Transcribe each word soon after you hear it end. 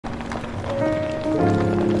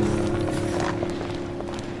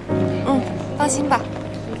心吧。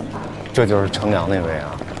这就是程良那位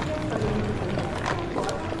啊。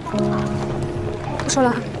不说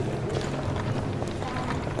了。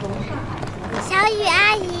小雨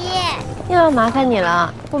阿姨，又要麻烦你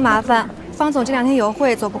了。不麻烦，方总这2天有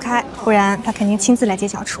会走不开，不然他肯定亲自来接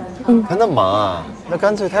小初。他那么忙啊，那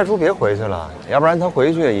干脆太初别回去了，要不然他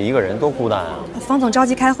回去一个人多孤单啊。方总着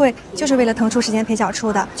急开会，就是为了腾出时间陪小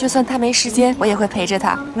初的。就算他没时间，我也会陪着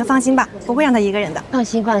他。你们放心吧，不会让他一个人的。放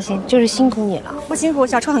心放心，就是辛苦你了。不辛苦，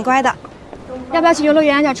小初很乖的。要不要去游乐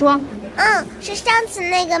园啊，小初？是上次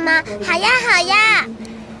那个吗？好呀好呀。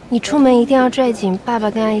你出门一定要拽紧爸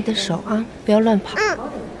爸跟阿姨的手啊，不要乱跑。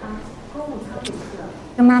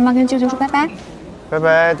跟妈妈跟舅舅说拜拜。拜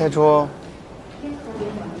拜，太初。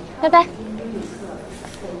拜拜。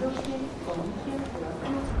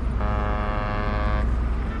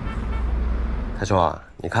太初啊，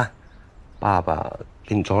你看，爸爸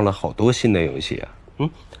给你装了好多新的游戏啊。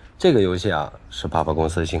这个游戏啊是爸爸公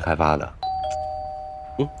司新开发的。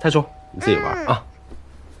太初你自己玩啊。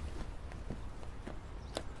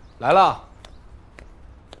来了。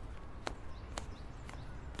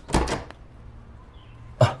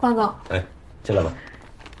方总，哎，进来吧。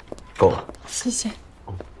够了。谢谢。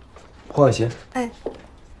换个鞋。哎。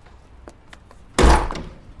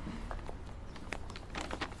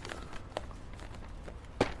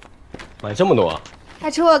买这么多啊？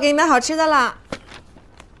太初，我给你买好吃的了。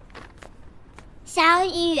小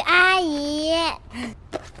雨阿姨，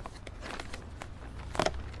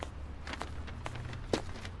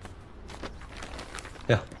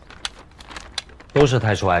呀，都是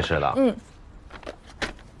太初爱吃的。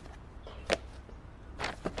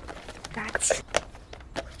垃圾。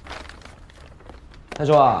太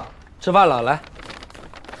初啊，吃饭了，来。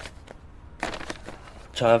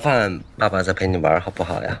吃完饭，爸爸再陪你玩，好不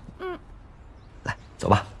好呀？来，走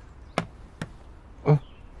吧。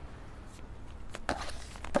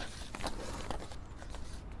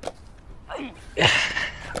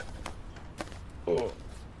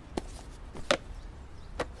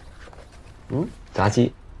炸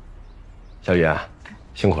鸡。小雨啊，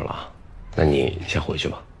辛苦了啊，那你先回去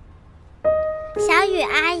吧。小雨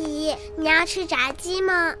阿姨，你要吃炸鸡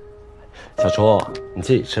吗？小初，你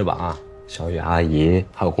自己吃吧啊。小雨阿姨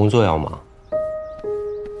还有工作要忙。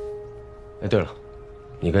哎，对了，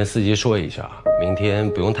你跟司机说一下，明天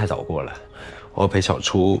不用太早过来，我要陪小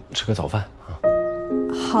初吃个早饭啊。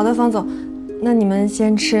好的，方总，那你们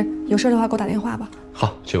先吃，有事的话给我打电话吧。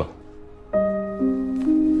好，去吧。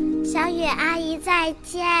小雨阿姨再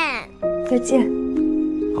见。再见。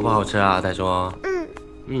好不好吃啊，太初？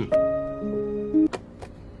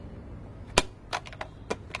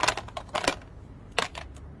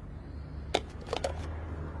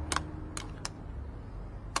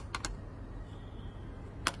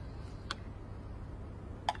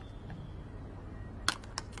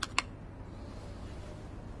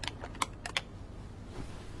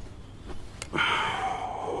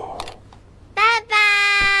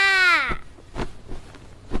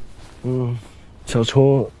小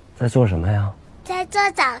初在做什么呀？在做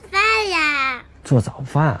早饭呀。做早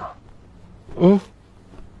饭啊？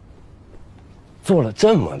做了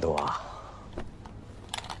这么多啊？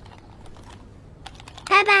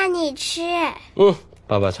爸爸，你吃。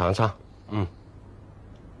爸爸尝尝。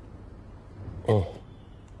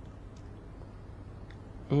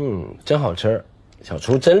真好吃。小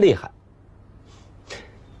初真厉害。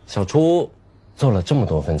小初做了这么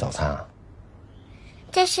多份早餐啊？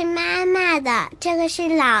这是妈妈的，这个是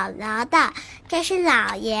姥姥的，这是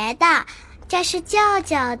姥爷的，这是舅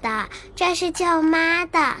舅的，这是舅妈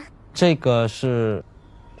的。这个是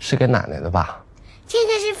给奶奶的吧？这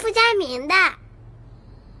个是傅家明的。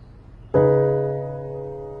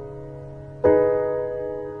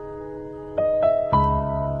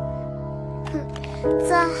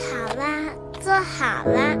做好啦，做好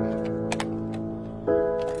啦。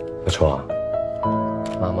小初啊，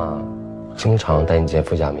妈妈经常带你见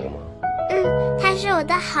傅家明吗？他是我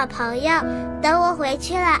的好朋友。等我回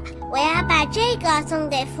去了，我要把这个送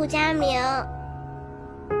给傅家明。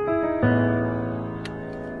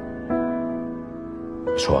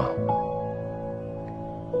说，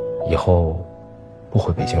以后不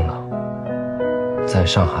回北京了，在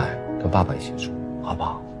上海跟爸爸一起住，好不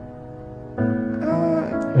好？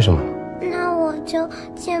为什么？那我就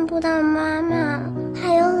见不到妈妈，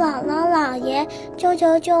还有姥姥、姥爷、舅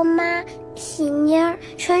舅、舅妈、喜妮儿、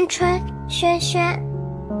春春、轩轩、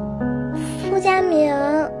傅家明。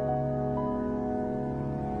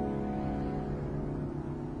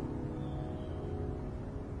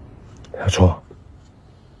小初，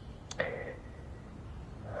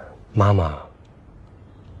妈妈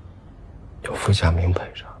有傅家明陪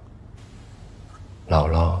着，姥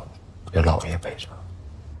姥有姥爷陪着，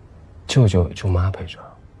舅舅有舅妈陪着，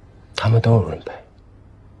他们都有人陪。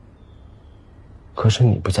可是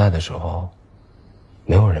你不在的时候，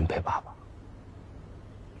没有人陪爸爸。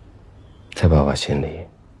在爸爸心里，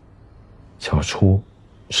小初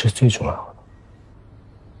是最重要的。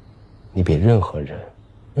你比任何人、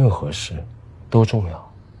任何事都重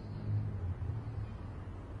要。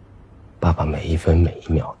爸爸每一分每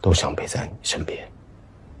一秒都想陪在你身边，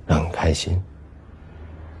让你开心。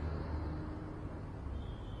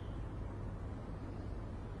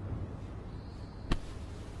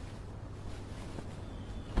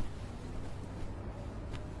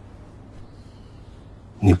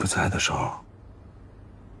你不在的时候，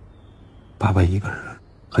爸爸一个人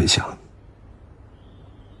很想你。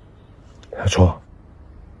小初，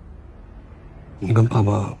你跟爸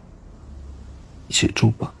爸一起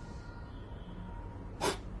住吧。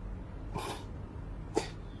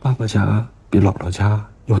爸爸家比姥姥家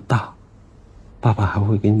又大，爸爸还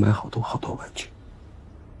会给你买好多好多玩具。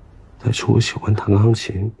再初喜欢弹钢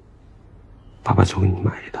琴，爸爸就给你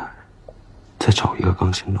买一台，再找一个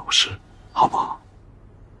钢琴老师，好不好？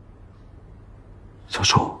小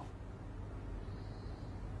初，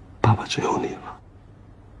爸爸只有你了。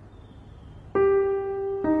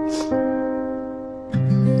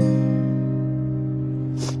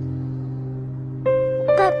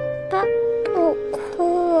爸爸，我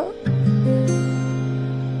哭了。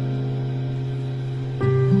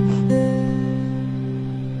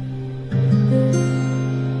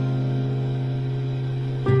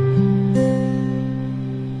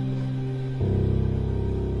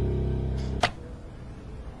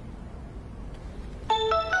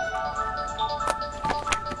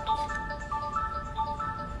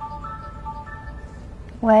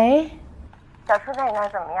喂，小初在你那儿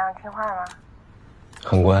怎么样？听话吗？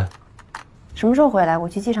很乖。什么时候回来？我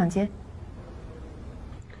去机场接。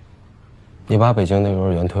你把北京的幼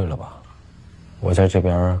儿园退了吧，我在这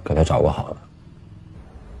边给他找个好的。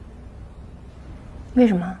为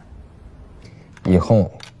什么？以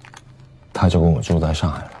后他就跟我住在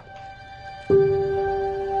上海了。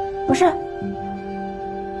不是，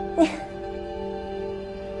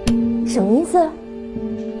你什么意思？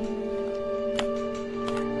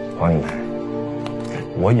黄一梅，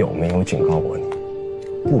我有没有警告过你，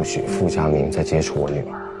不许傅家明再接触我女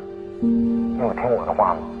儿？你有听我的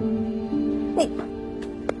话吗？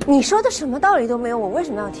你说的什么道理都没有，我为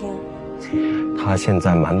什么要听？他现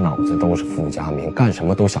在满脑子都是傅家明，干什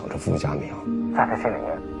么都想着傅家明。在他心里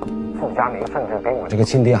面，傅家明甚至比我这个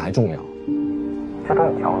亲爹还重要。这都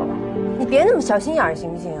你教的吗？你别那么小心眼儿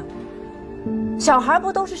行不行啊？小孩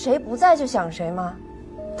不都是谁不在就想谁吗？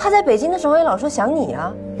他在北京的时候也老说想你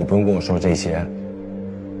啊。你不用跟我说这些。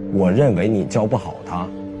我认为你教不好他，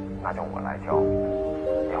那就我来教。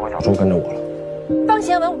以后小初跟着我了。方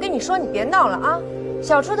贤文，我跟你说，你别闹了啊！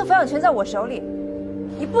小初的抚养权在我手里，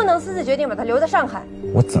你不能私自决定把她留在上海。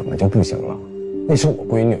我怎么就不行了？那是我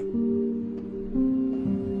闺女。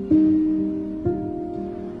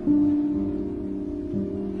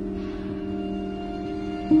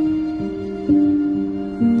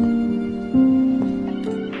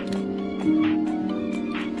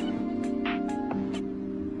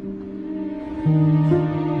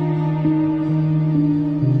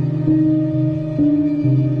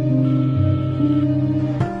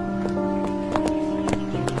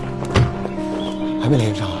还没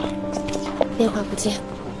联系上啊？电话不接，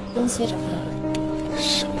东西也找不到了。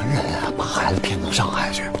什么人啊，把孩子骗到上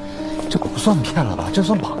海去？这不算骗了吧？这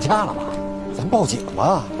算绑架了吧？咱报警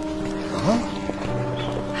吧！啊！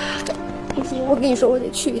不行，我跟你说，我得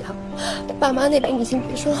去一趟。爸妈那边你先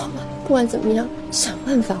别说好吗？不管怎么样，想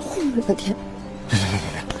办法混2天。别，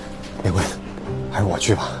玫瑰，还是我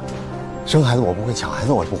去吧。生孩子我不会，抢孩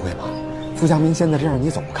子我不会吧？傅家明现在这样，你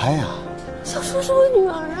走不开呀。小初是我女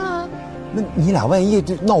儿啊。那你俩万一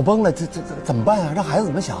这闹崩了，这怎么办啊？让孩子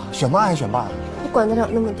怎么想？选妈还是选爸？我管得了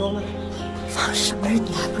那么多吗？放什么人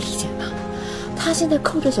你还不理解吗？他现在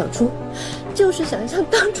扣着小初，就是想像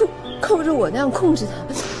当初扣着我那样控制他。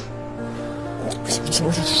不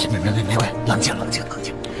行，玫瑰，冷静。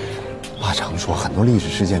爸常说，很多历史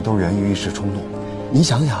事件都源于一时冲动。你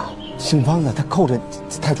想想，姓方的他扣着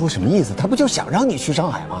太初什么意思？他不就想让你去上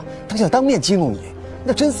海吗？他想当面激怒你，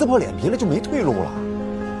那真撕破脸皮了就没退路了。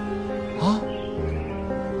啊！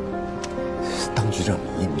当局者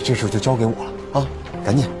迷，你这事就交给我了啊！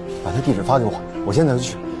赶紧把他地址发给我，我现在就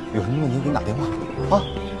去。有什么问题给你打电话啊！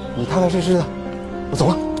你踏踏实实的，我走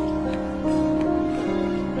了。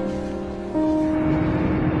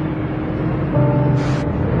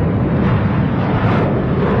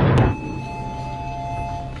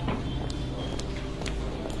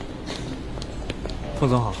冯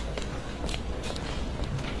总好。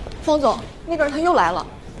冯总，那个人他又来了。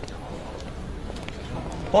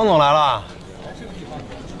方总来了。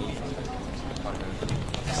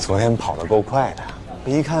昨天跑得够快的，我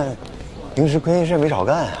一看，平时亏心事没少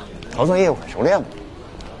干啊，逃窜业务很熟练嘛。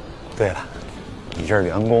对了，你这儿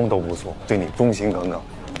员工都不错，对你忠心耿耿，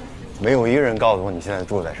没有一个人告诉我你现在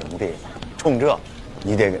住在什么地方。冲这，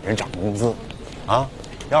你得给人涨工资，啊，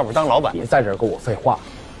要不当老板别在这儿跟我废话。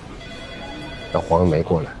让黄梅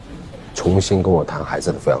过来，重新跟我谈孩子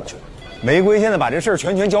的抚养权。玫瑰现在把这事儿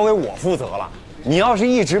全交给我负责了。你要是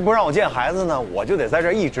一直不让我见孩子呢，我就得在这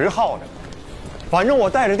儿一直耗着。反正我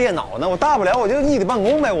带着电脑呢，我大不了我就异地办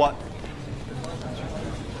公呗。我。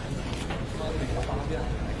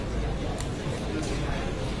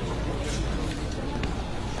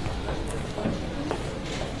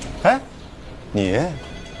哎，你，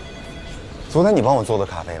昨天你帮我做的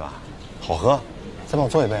咖啡吧，好喝，再帮我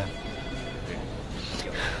做一杯。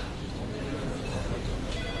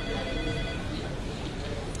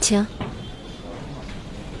请。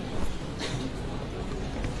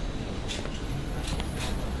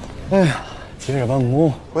哎呀，接着办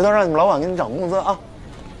公，回头让你们老板给你涨工资啊！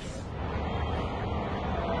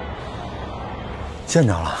见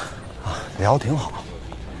着了，啊，聊得挺好。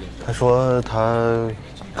他说他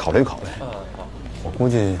考虑考虑，我估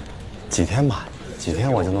计几天吧，几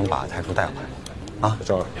天我就能把太初带回来。啊，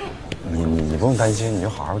赵儿，你不用担心，你就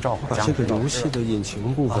好好照顾家。把这个游戏的引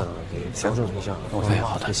擎部分给调整一下，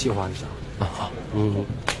好的，细化一下。啊，好，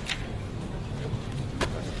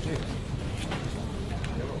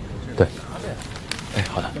对，哎，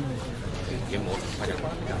好的。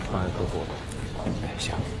放在客户。哎，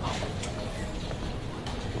行，好。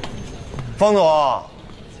方总，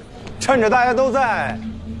趁着大家都在，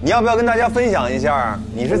你要不要跟大家分享一下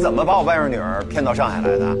你是怎么把我外甥女儿骗到上海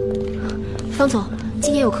来的？方总，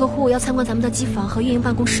今年有客户要参观咱们的机房和运营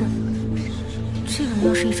办公室，这个人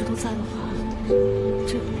要是一直都在的话，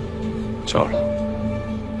这赵儿，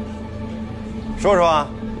说说啊。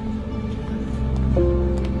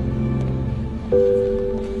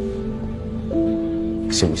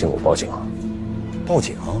信不信我报警啊？报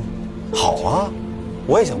警？好啊，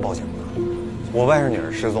我也想报警啊。我外甥女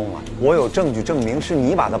儿失踪了，我有证据证明是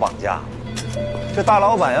你把她绑架了。这大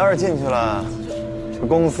老板要是进去了，这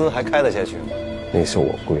公司还开得下去吗？那是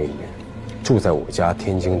我闺女，住在我家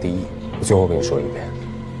天经地义。我最后跟你说一遍，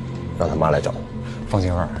让他妈来找我。方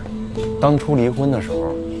杏儿，当初离婚的时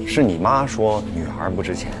候，是你妈说女孩不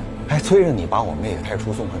值钱，还催着你把我妹太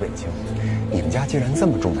初送回北京。你们家既然这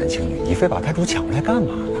么重男轻女，你非把太初抢过来干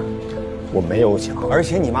嘛呢？我没有抢，而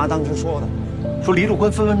且你妈当时说的，说离了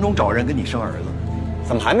婚分分钟找人给你生儿子，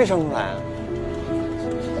怎么还没生出来啊？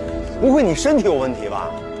不会你身体有问题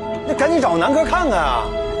吧？那赶紧找个男科看看啊！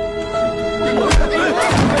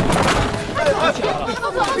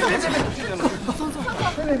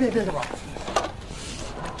别这吧！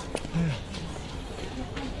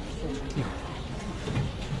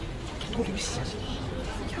多流血！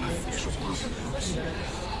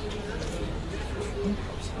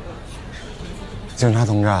警察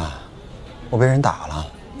同志，我被人打了，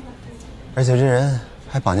而且这人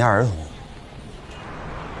还绑架儿童。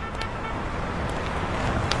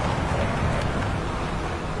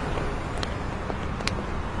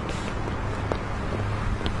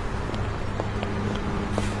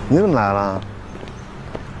你怎么来了？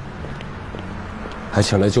还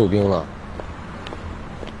请来救兵了。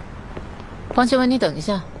王建文，你等一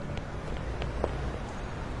下，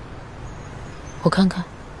我看看。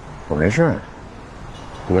我没事。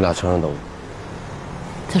你们俩车上等我。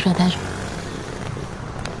在这儿待着。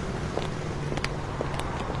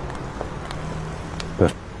对，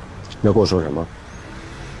你要跟我说什么？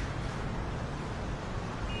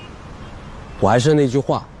我还是那句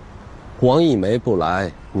话，黄一梅不来，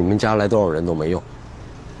你们家来多少人都没用。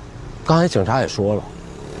刚才警察也说了，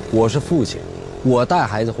我是父亲，我带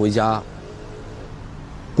孩子回家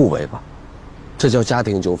不违法，这叫家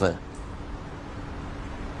庭纠纷。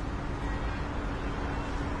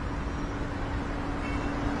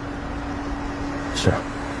是，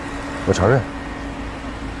我承认，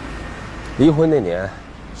离婚那年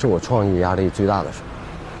是我创业压力最大的时候。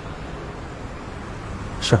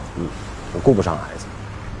是，我顾不上孩子，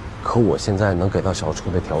可我现在能给到小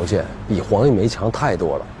初的条件比黄一梅强太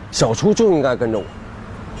多了，小初就应该跟着我。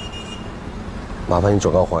麻烦你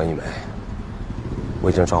转告黄一梅，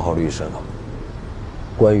我已经找好律师了，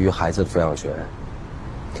关于孩子的抚养权，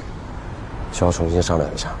需要重新商量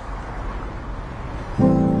一下。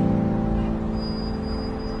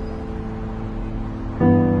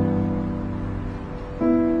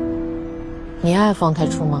你爱方太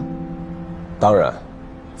初吗？当然，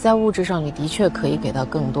在物质上你的确可以给他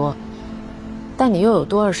更多，但你又有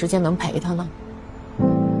多少时间能陪他呢？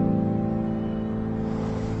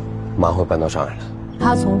妈会搬到上海来。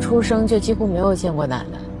他从出生就几乎没有见过奶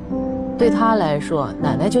奶，对他来说，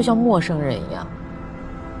奶奶就像陌生人一样。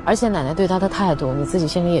而且奶奶对他的态度，你自己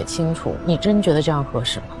心里也清楚。你真觉得这样合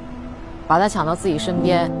适吗？把他抢到自己身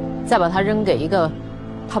边，再把他扔给一个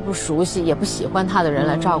他不熟悉也不喜欢他的人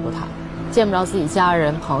来照顾他，见不着自己家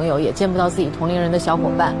人朋友，也见不到自己同龄人的小伙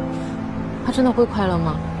伴，他真的会快乐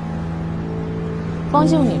吗？方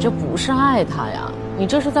秀，你这不是爱他呀，你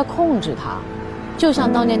这是在控制他，就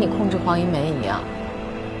像当年你控制黄一梅一样。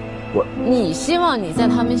你希望你在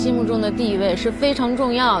他们心目中的地位是非常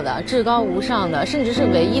重要的、至高无上的，甚至是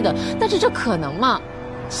唯一的，但是这可能吗？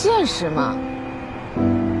现实吗？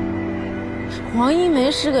黄一梅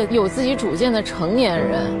是个有自己主见的成年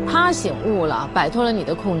人，她醒悟了，摆脱了你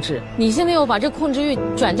的控制，你现在又把这控制欲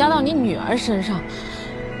转嫁到你女儿身上，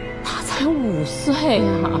她才5岁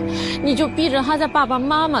啊，你就逼着她在爸爸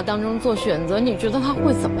妈妈当中做选择，你觉得她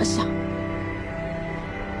会怎么想？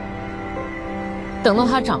等到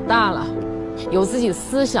她长大了，有自己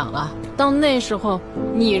思想了，到那时候，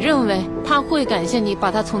你认为她会感谢你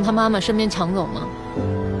把她从她妈妈身边抢走吗？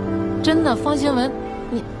真的，方新文，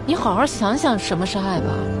你好好想想什么是爱吧。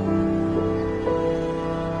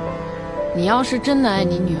你要是真的爱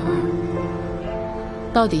你女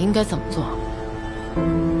儿，到底应该怎么做？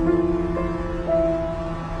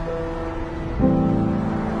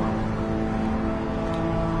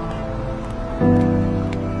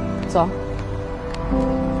走。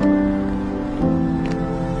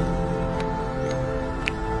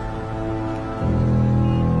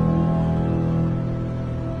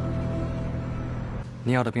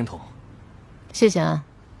你要的冰桶，谢谢啊。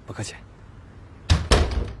不客气。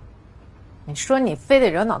你说你非得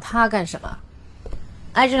惹恼他干什么？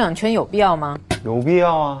挨这2拳有必要吗？有必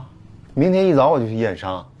要啊！明天一早我就去验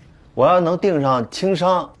伤，我要能定上轻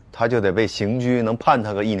伤，他就得被刑拘，能判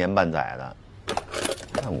他个1年半载的。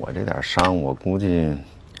看我这点伤，我估计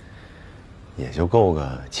也就够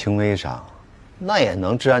个轻微伤，那也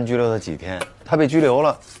能治安拘留他几天。他被拘留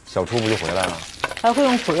了，小初不就回来了？还会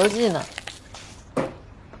用苦肉计呢。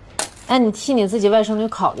哎，你替你自己外甥女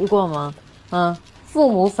考虑过吗？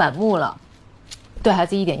父母反目了，对孩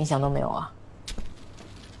子一点影响都没有啊。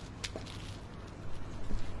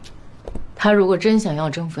他如果真想要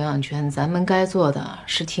争抚养权，咱们该做的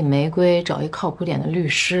是替玫瑰找一靠谱点的律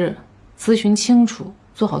师，咨询清楚，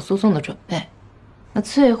做好诉讼的准备。那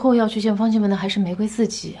最后要去见方新文的还是玫瑰自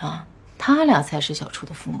己啊，他俩才是小初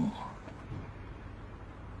的父母。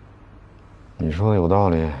你说的有道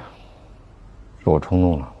理，是我冲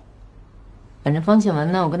动了。反正方新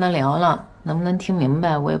文呢，我跟他聊了，能不能听明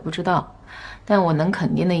白我也不知道，但我能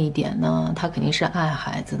肯定的一点呢，他肯定是爱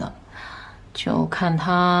孩子的，就看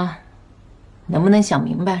他能不能想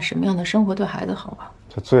明白什么样的生活对孩子好吧。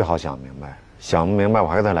这最好想明白，想不明白我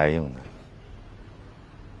还给他来硬的。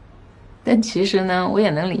但其实呢，我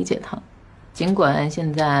也能理解他，尽管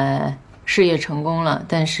现在事业成功了，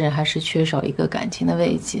但是还是缺少一个感情的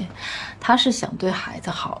慰藉。他是想对孩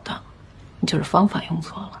子好的，就是方法用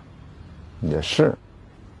错了。也是，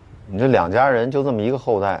你这2家人就这么一个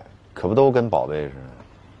后代，可不都跟宝贝似的。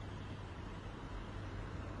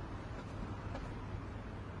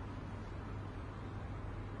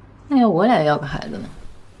那要我俩要个孩子呢？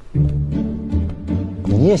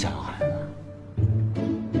你也想要孩子？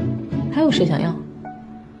还有谁想要？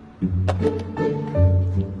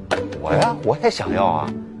我呀，我也想要啊。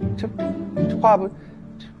这话不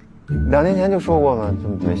，2年前就说过吗？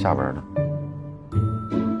这没下文呢。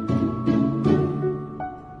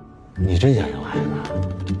你真想要孩子？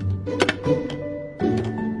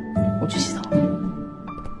我去洗澡了。